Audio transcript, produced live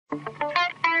Hello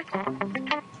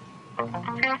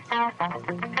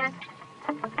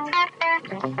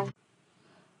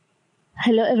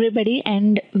everybody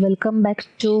and welcome back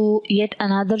to yet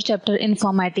another chapter in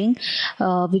formatting,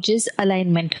 which is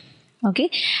alignment. Okay,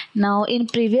 now in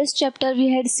previous chapter we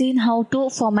had seen how to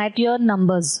format your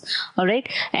numbers. All right,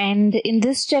 and in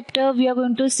this chapter we are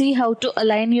going to see how to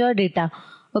align your data.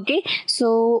 Okay,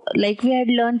 so like we had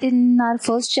learned in our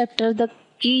first chapter, the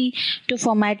key to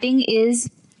formatting is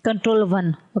Control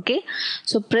 1. Okay,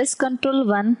 so press Control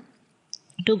 1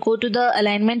 to go to the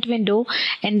alignment window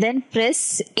and then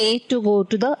press A to go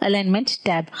to the alignment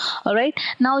tab. Alright,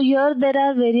 now here there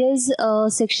are various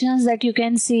sections that you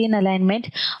can see in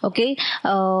alignment. Okay,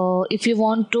 if you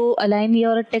want to align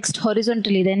your text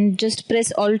horizontally, then just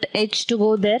press Alt H to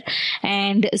go there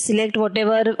and select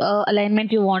whatever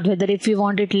alignment you want, whether if you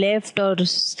want it left or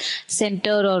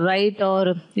center or right,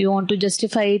 or you want to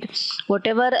justify it,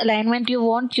 whatever alignment you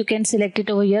want, you can select it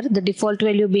over here, the default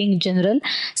value being general.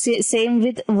 Same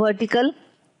with vertical.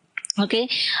 Okay,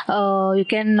 you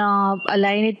can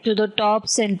align it to the top,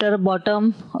 center,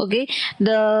 bottom. Okay,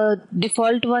 the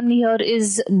default one here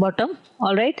is bottom.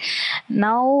 All right,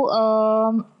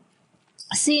 now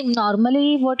see,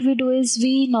 normally what we do is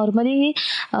we normally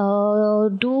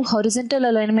do horizontal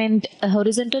alignment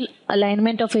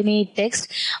of any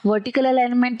text. Vertical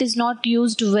alignment is not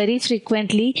used very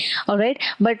frequently. All right,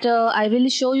 but I will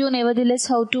show you nevertheless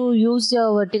how to use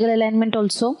vertical alignment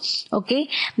also. Okay,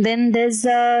 then there's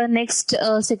next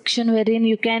section wherein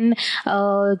you can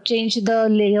change the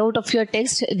layout of your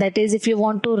text. That is, if you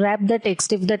want to wrap the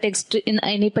text, if the text in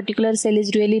any particular cell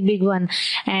is really big one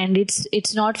and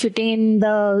it's not fitting in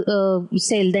the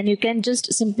cell, then you can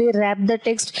just simply wrap the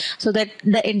text so that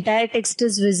the entire text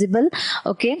is visible.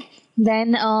 Okay,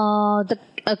 then the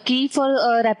key for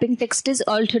wrapping text is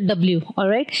Alt W. All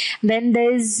right, then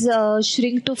there is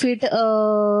shrink to fit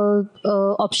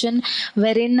option,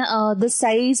 wherein the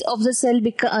size of the cell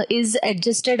is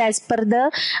adjusted as per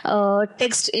the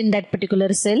text in that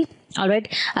particular cell. All right,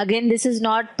 again this is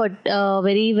not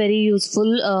very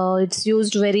useful. It's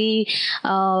used very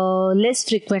less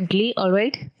frequently. All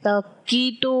right, the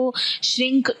key to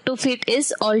shrink to fit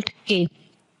is Alt K.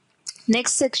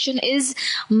 Next section is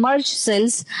merge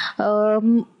cells.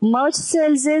 Merge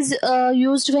cells is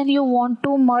used when you want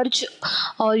to merge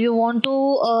or you want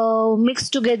to mix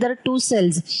together two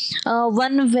cells.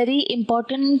 One very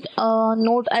important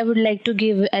note I would like to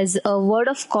give as a word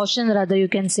of caution, rather you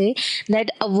can say, that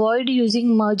avoid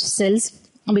using merge cells,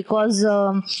 because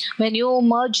when you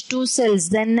merge two cells,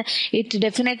 then it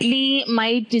definitely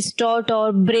might distort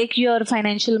or break your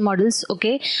financial models.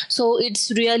 Okay, so it's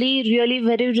really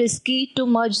very risky to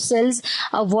merge cells.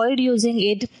 Avoid using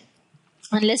it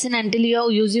unless and until you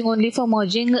are using only for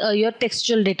merging your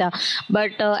textual data,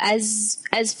 but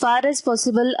as far as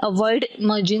possible, avoid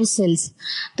merging cells.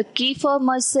 The key for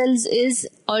merge cells is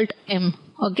Alt M.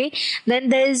 Okay, then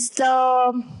there is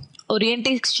the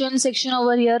orientation section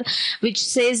over here, which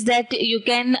says that you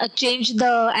can change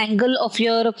the angle of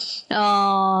your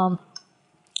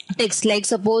text. Like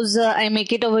suppose I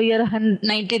make it over here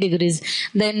 90 degrees,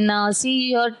 then see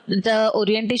here the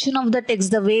orientation of the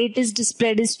text, the way it is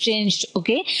displayed is changed.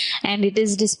 Okay, and it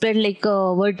is displayed like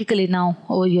vertically now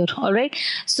over here. All right,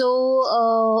 so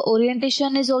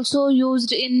orientation is also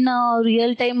used in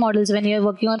real-time models when you are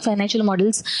working on financial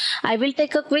models. I will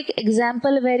take a quick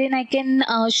example wherein I can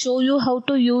show you how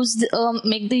to use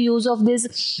make the use of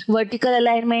this vertical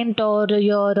alignment or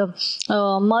your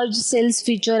merge cells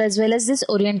feature as well as this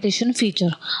orientation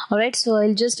feature. All right, so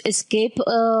I'll just escape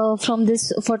from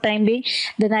this for time being,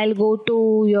 then I'll go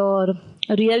to your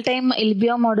real-time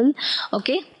LBO model.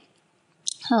 Okay,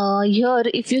 here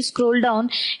if you scroll down,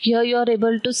 here you are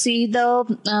able to see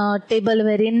the table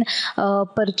wherein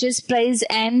purchase price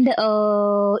and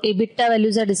EBITDA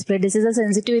values are displayed. This is a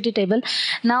sensitivity table.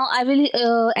 Now I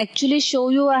will actually show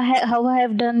you how I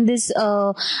have done this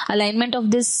alignment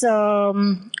of this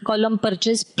column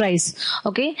purchase price.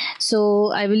 Okay,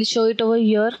 so I will show it over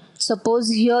here. Suppose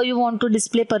here you want to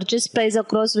display purchase price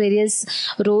across various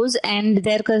rows and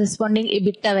their corresponding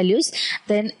EBITDA values,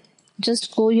 then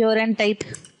just go here and type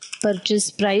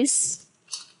purchase price.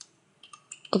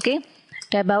 Okay,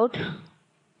 tab out.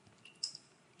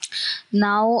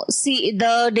 Now see,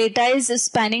 the data is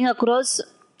spanning across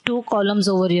two columns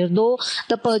over here. Though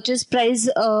the purchase price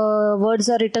words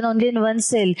are written only in one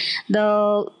cell,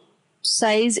 the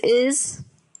size is,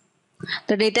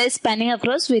 the data is spanning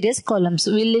across various columns.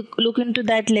 We'll look into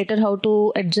that later, how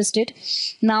to adjust it.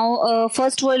 Now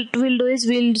first what we'll do is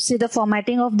we'll see the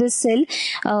formatting of this cell.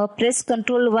 Press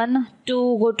Ctrl 1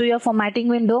 to go to your formatting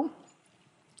window.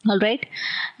 All right.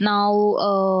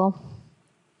 Now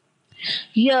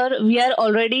here we are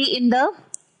already in the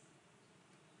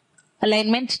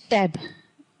alignment tab.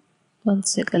 One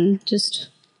second, just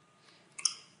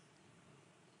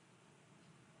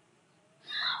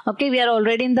okay, we are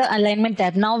already in the alignment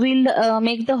tab. Now we'll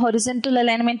make the horizontal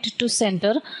alignment to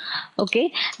center.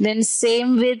 Okay, then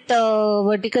same with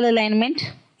vertical alignment.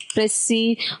 Press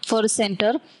C for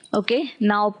center. Okay,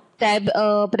 now tab,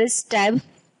 press tab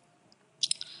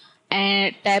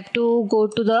and tab to go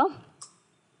to the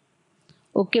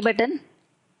OK button.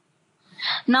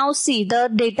 Now see,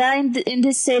 the data in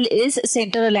this cell is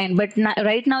center aligned, but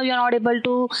right now you are not able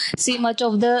to see much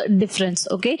of the difference.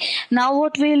 Okay, now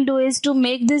what we will do is to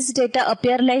make this data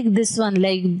appear like this one,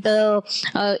 like the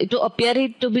to appear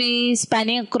it to be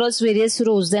spanning across various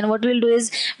rows. Then what we'll do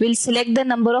is we'll select the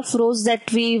number of rows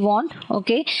that we want.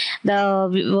 Okay, where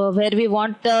we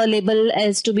want the label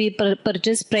as to be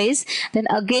purchase price. Then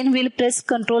again we'll press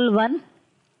Ctrl+1.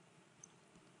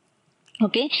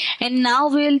 Okay, and now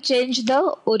we will change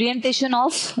the orientation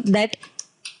of that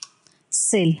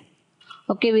cell.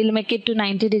 Okay, we'll make it to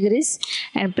 90 degrees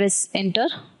and press enter.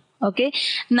 Okay,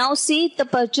 now see, the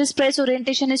purchase price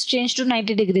orientation is changed to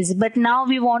 90 degrees, but now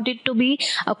we want it to be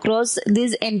across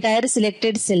these entire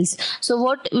selected cells. So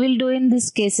what we'll do in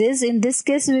this case is, in this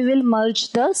case we will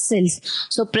merge the cells.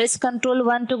 So press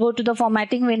Ctrl+1 to go to the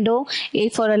formatting window, A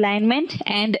for alignment,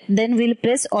 and then we'll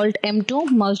press Alt+M to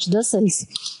merge the cells.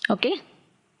 Okay,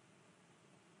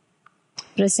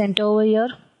 press enter over here.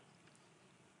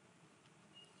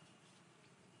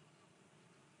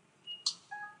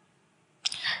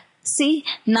 See,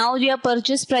 now your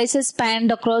purchase price is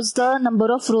spanned across the number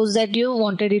of rows that you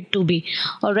wanted it to be.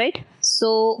 Alright,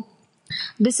 so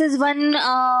this is one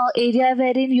area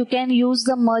wherein you can use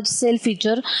the merge cell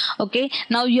feature. Okay,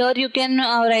 now here you can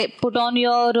put on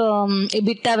your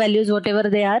EBITDA values, whatever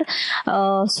they are.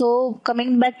 So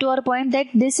coming back to our point, that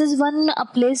this is one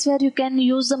place where you can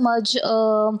use the merge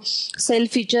cell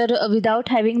feature without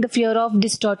having the fear of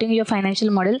distorting your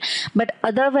financial model, but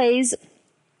otherwise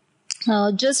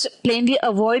just plainly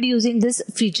avoid using this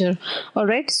feature.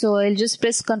 Alright, so I'll just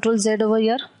press Ctrl+Z over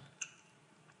here.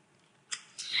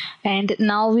 And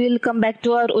now we'll come back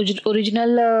to our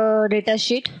original data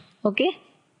sheet. Okay,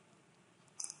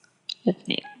 let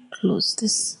me close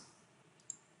this.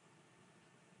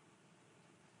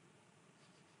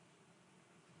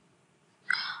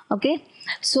 Okay,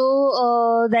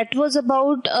 so that was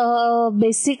about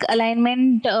basic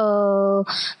alignment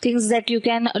things that you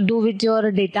can do with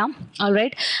your data. All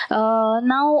right,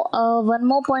 now one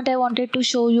more point I wanted to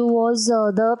show you was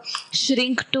the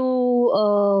shrink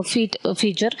to fit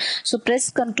feature. So press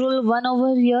Ctrl+1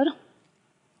 over here.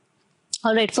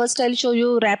 Alright, first I'll show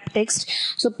you wrap text.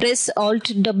 So press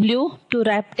Alt+W to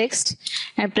wrap text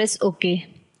and press OK.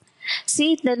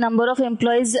 See, the number of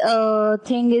employees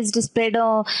thing is displayed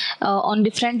on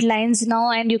different lines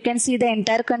now, and you can see the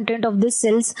entire content of the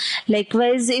cells.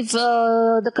 Likewise, if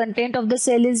the content of the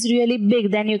cell is really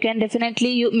big, then you can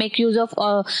definitely make use of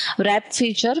wrap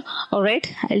feature.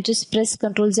 Alright, I'll just press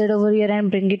Ctrl+Z over here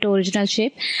and bring it to original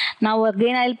shape. Now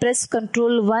again I'll press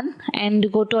Ctrl+1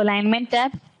 and go to alignment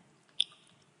tab.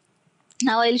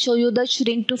 Now I'll show you the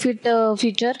shrink to fit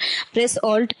feature. Press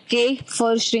Alt+K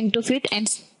for shrink to fit and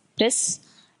press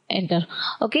enter.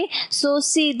 Okay, so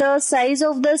see, the size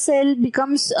of the cell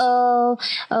becomes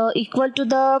equal to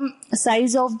the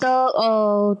size of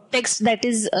the text that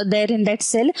is there in that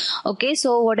cell. Okay,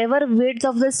 so whatever width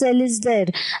of the cell is there,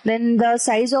 then the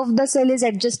size of the cell is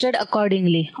adjusted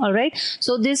accordingly. All right,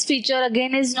 so this feature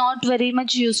again is not very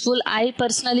much useful. I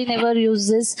personally never use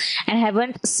this and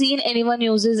haven't seen anyone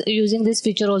using this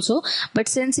feature also, but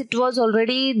since it was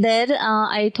already there,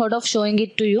 I thought of showing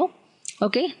it to you.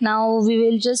 Okay, now we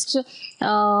will just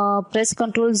press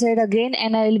Ctrl+Z again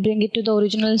and I will bring it to the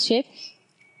original shape.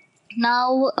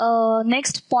 Now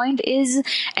next point is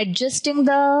adjusting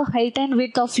the height and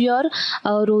width of your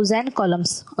rows and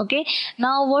columns. Okay,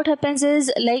 now what happens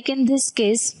is, like in this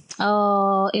case,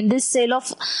 in this cell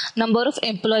of number of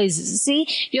employees, see,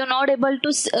 you're not able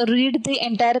to read the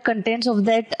entire contents of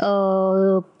that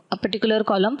a particular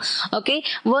column. Okay,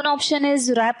 one option is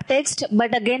wrap text,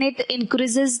 but again it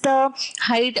increases the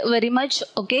height very much.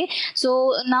 Okay,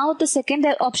 so now the second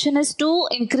option is to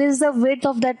increase the width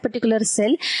of that particular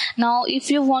cell. Now if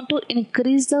you want to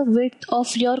increase the width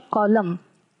of your column,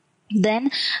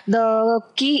 then the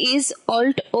key is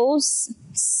Alt+O+C+A.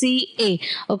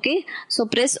 Okay, so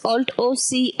press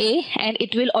Alt+O+C+A and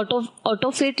it will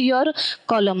auto fit your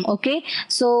column. Okay,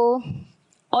 so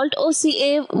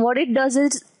Alt+O+C+A, what it does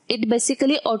is it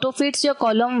basically auto fits your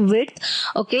column width,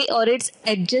 okay, or it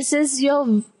adjusts your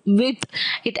width.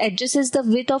 It adjusts the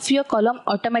width of your column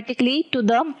automatically to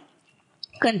the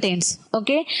contents.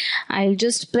 Okay, I'll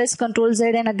just press Ctrl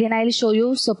Z and again I'll show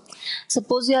you. So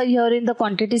suppose you are here in the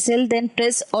quantity cell, then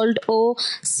press Alt O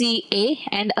C A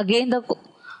and again the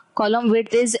column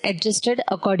width is adjusted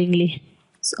accordingly.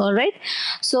 All right,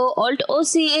 so Alt O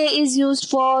C A is used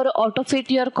for auto fit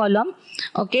your column.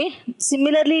 Okay,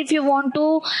 similarly if you want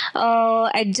to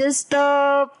adjust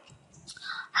the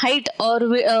height or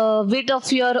width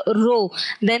of your row,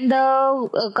 then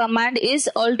the command is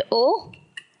Alt O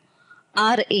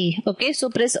RA. Okay, so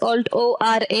press Alt O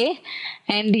RA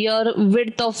and your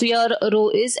width of your row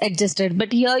is adjusted.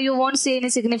 But here you won't see any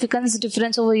significance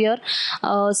difference over here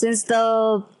since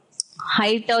the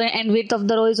height and width of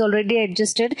the row is already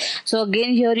adjusted. So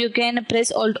again here you can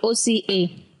press Alt O C A.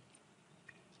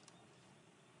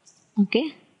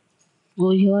 Okay,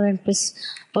 go here and press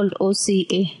Alt O C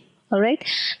A. Alright,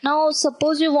 now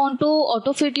suppose you want to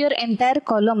auto fit your entire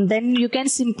column, then you can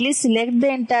simply select the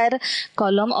entire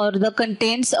column or the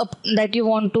contents that you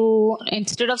want to,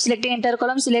 instead of selecting entire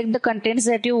column, select the contents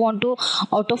that you want to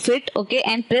auto fit. Okay,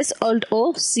 and press Alt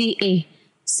O C A.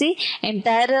 See,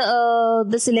 entire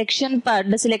the selection part,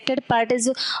 the selected part is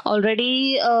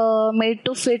already made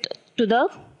to fit to the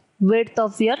width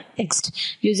of your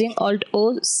text using Alt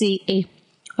O C A.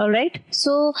 Alright,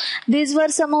 so these were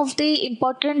some of the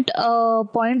important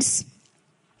points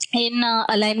in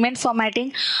alignment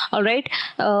formatting. Alright,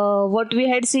 what we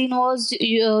had seen was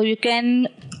you can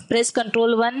press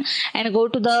Ctrl 1 and go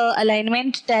to the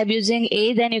alignment tab using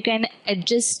A. Then you can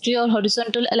adjust your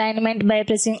horizontal alignment by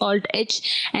pressing Alt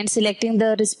H and selecting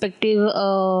the respective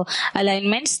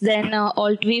alignments. Then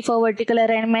Alt V for vertical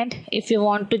alignment. If you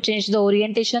want to change the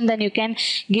orientation, then you can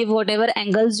give whatever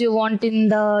angles you want in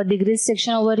the degrees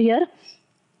section over here.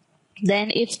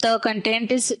 Then if the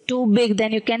content is too big,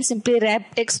 then you can simply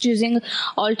wrap text using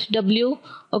Alt W.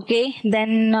 Okay,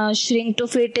 then shrink to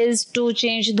fit is to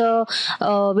change the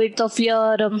width of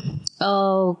your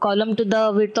column to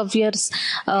the width of your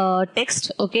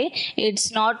text. Okay,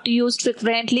 it's not used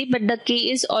frequently, but the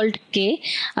key is Alt K.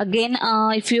 Again,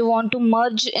 if you want to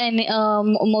merge any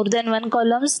more than one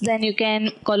columns, then you can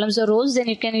columns or rows, then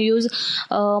you can use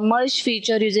merge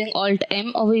feature using Alt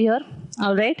M over here.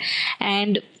 All right,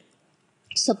 and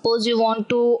suppose you want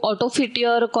to auto fit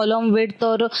your column width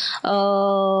or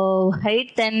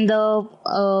height, then the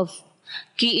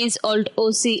key is Alt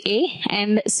O C A.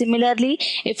 And similarly,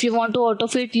 if you want to auto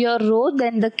fit your row,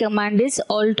 then the command is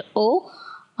Alt O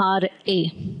R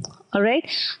A. Alright,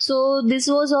 so this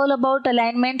was all about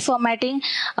alignment formatting.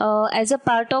 As a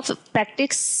part of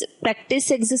practice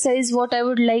exercise, what I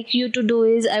would like you to do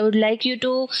is, I would like you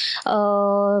to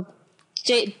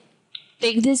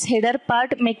take this header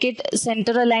part, make it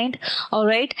center aligned. All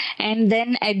right, and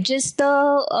then adjust the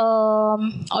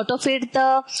auto fit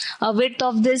the width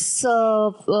of this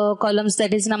columns,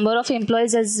 that is number of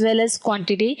employees as well as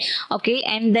quantity. Okay,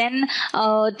 and then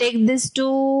take this to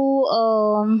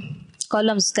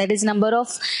columns, that is number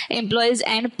of employees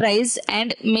and price,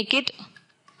 and make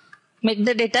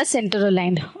the data center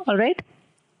aligned. All right,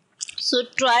 so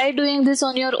try doing this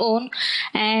on your own,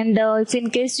 and if in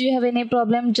case you have any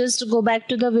problem, just go back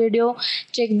to the video,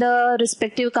 check the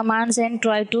respective commands and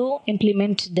try to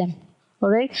implement them.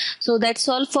 Alright, so that's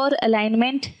all for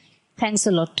alignment. Thanks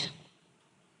a lot.